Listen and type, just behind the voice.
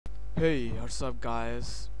Hey, what's up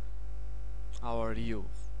guys? How are you?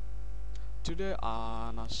 Today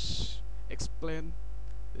I'm gonna explain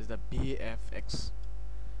is the VFX.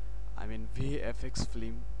 I mean VFX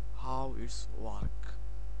film, how it's work,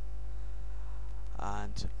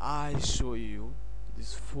 and I show you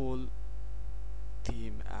this full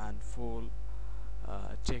theme and full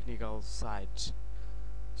technical side.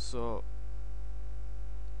 So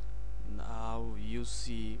now you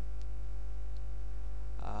see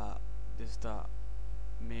this the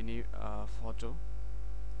many photo.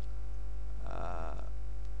 uh,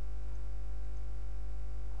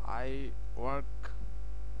 I work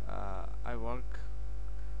I work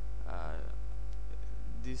uh,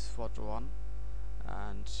 this photo one,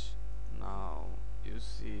 and now you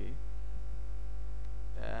see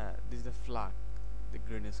this is the flag, the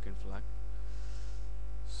green screen flag.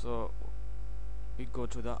 So we go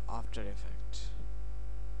to the After Effect.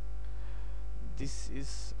 This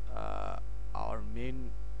is our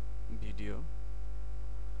main video.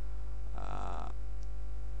 uh,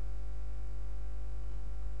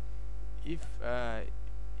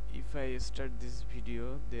 if I start this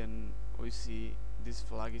video, then we see this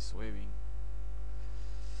flag is waving.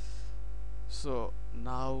 So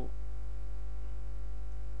now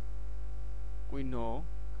we know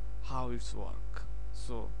how it's work.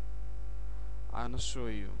 So I'm gonna show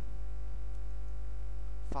you.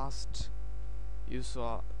 First, you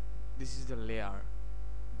saw this is the layer.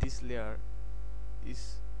 This layer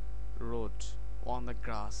is road on the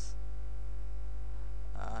grass,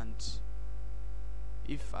 and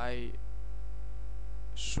if I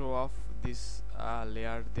show off this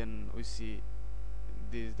layer, then we see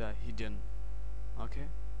this is the hidden. Okay,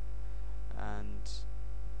 and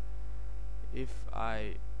if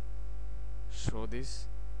I show this,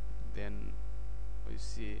 then we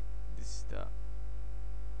see this is the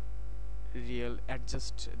real.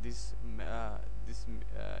 Adjust this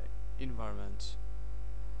environment,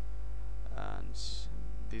 and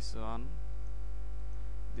this one,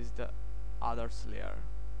 this is the others layer,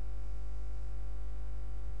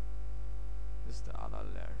 this is the other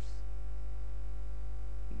layers,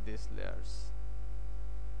 these layers,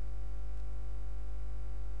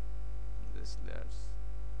 this layers.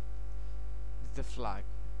 This is the flag.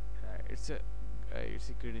 It's a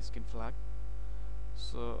green skin flag.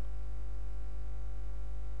 So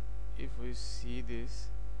if we see this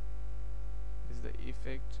is the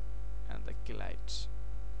effect and the key light.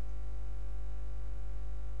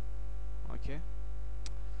 Okay,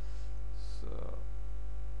 so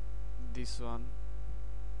this one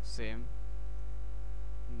same,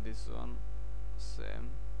 this one same.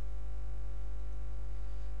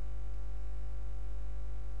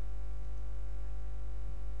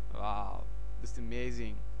 Wow, this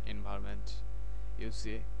amazing environment, you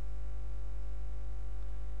see.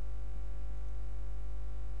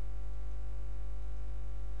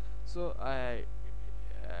 So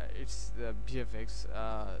it's the VFX,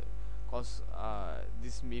 cause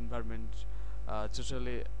this environment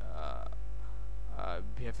totally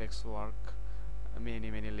VFX work,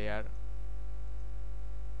 many layer.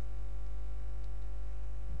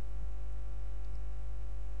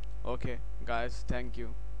 Okay guys,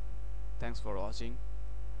 thanks for watching,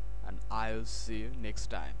 and I'll see you next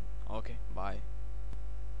time. Okay, bye.